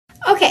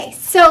Okay,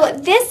 so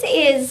this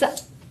is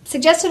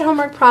suggested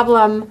homework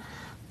problem,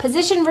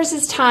 position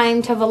versus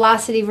time to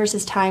velocity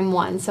versus time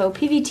 1. So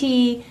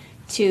PVT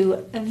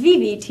to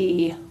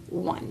VBT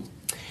 1.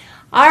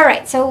 All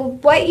right, so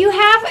what you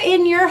have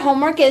in your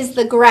homework is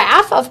the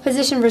graph of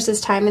position versus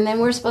time, and then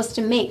we're supposed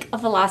to make a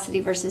velocity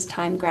versus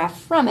time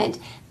graph from it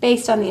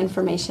based on the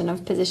information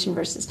of position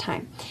versus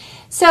time.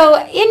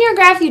 So in your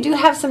graph, you do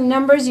have some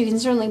numbers. You can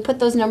certainly put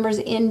those numbers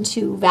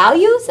into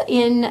values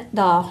in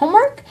the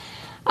homework.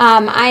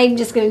 I'm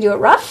just going to do it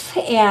rough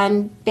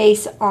and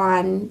base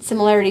on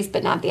similarities,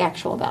 but not the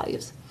actual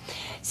values.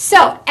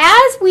 So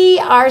as we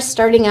are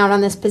starting out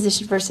on this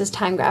position versus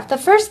time graph, the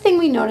first thing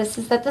we notice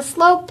is that the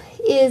slope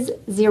is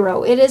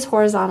 0. It is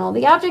horizontal.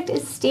 The object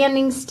is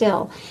standing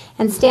still,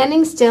 and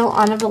standing still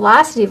on a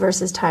velocity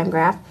versus time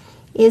graph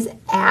is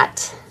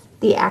at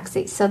the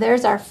axis. So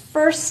there's our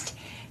first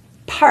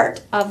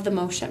part of the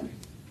motion.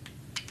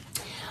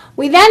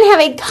 We then have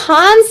a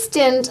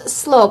constant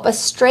slope, a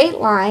straight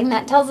line.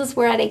 That tells us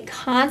we're at a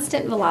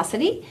constant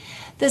velocity.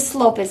 The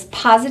slope is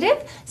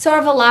positive, so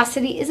our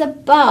velocity is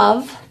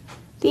above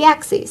the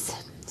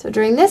axis. So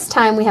during this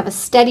time, we have a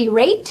steady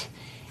rate,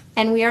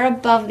 and we are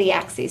above the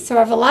axis. So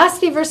our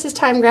velocity versus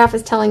time graph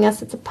is telling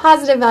us it's a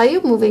positive value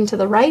moving to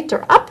the right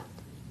or up,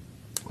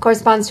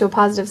 corresponds to a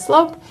positive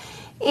slope,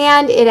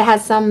 and it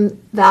has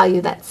some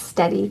value that's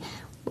steady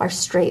or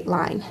straight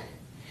line.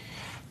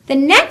 The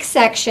next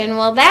section,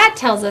 well, that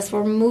tells us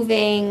we're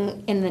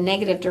moving in the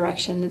negative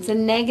direction. It's a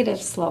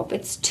negative slope.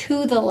 It's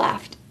to the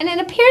left. And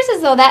it appears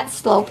as though that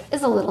slope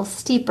is a little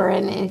steeper,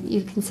 and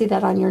you can see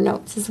that on your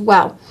notes as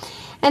well.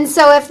 And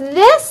so if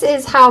this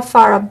is how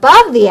far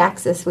above the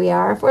axis we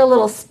are, if we're a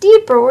little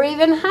steeper, we're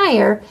even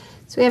higher.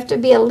 So we have to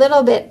be a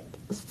little bit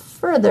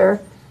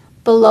further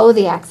below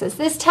the axis.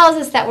 This tells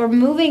us that we're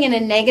moving in a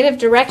negative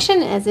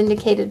direction, as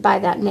indicated by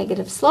that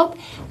negative slope,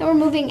 and we're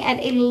moving at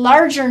a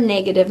larger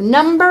negative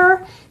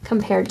number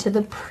compared to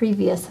the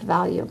previous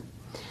value.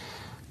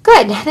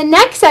 Good. The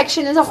next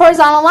section is a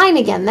horizontal line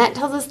again. That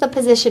tells us the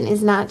position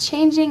is not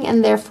changing,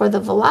 and therefore the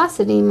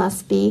velocity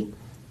must be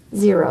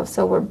 0.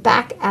 So we're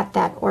back at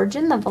that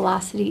origin. The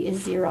velocity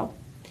is 0.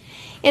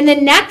 In the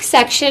next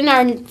section,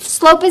 our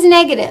slope is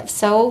negative,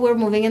 so we're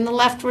moving in the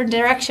leftward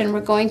direction.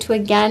 We're going to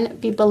again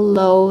be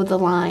below the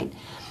line.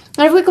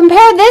 And if we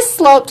compare this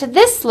slope to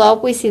this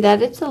slope, we see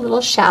that it's a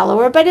little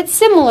shallower, but it's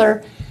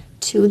similar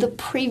to the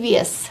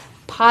previous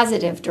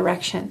positive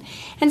direction.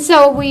 And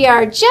so we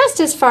are just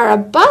as far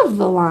above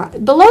the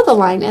line, below the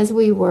line as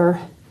we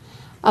were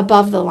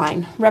above the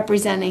line,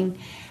 representing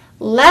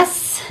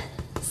less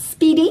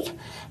speedy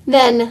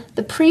than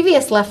the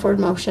previous leftward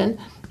motion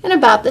and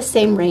about the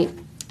same rate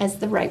as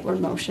the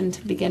rightward motion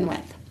to begin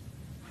with.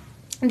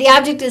 The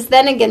object is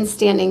then again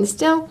standing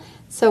still,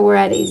 so we're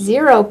at a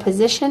 0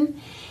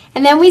 position.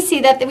 And then we see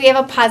that we have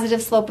a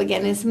positive slope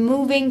again. It's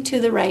moving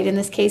to the right, in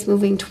this case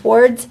moving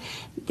towards,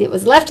 it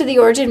was left of the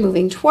origin,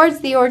 moving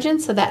towards the origin,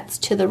 so that's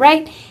to the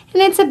right,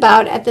 and it's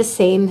about at the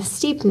same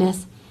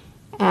steepness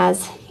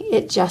as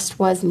it just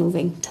was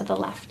moving to the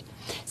left.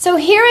 So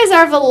here is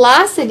our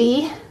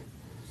velocity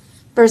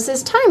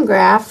versus time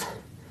graph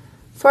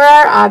for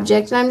our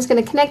object, and I'm just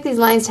going to connect these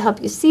lines to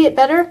help you see it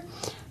better.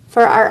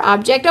 For our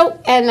object,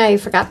 oh, and I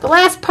forgot the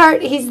last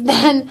part, he's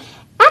then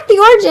at the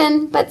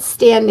origin but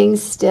standing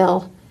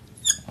still.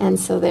 And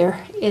so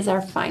there is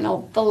our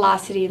final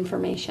velocity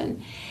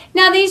information.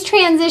 Now these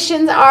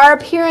transitions are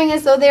appearing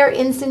as though they're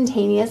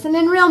instantaneous, and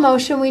in real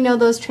motion we know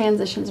those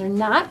transitions are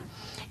not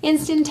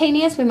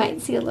instantaneous. We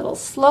might see a little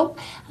slope,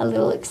 a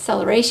little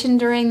acceleration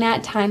during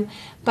that time,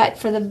 but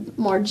for the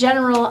more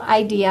general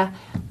idea,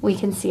 we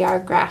can see our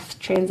graph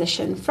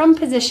transition from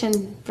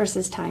position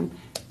versus time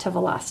to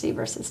velocity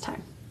versus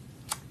time.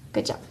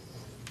 Good job.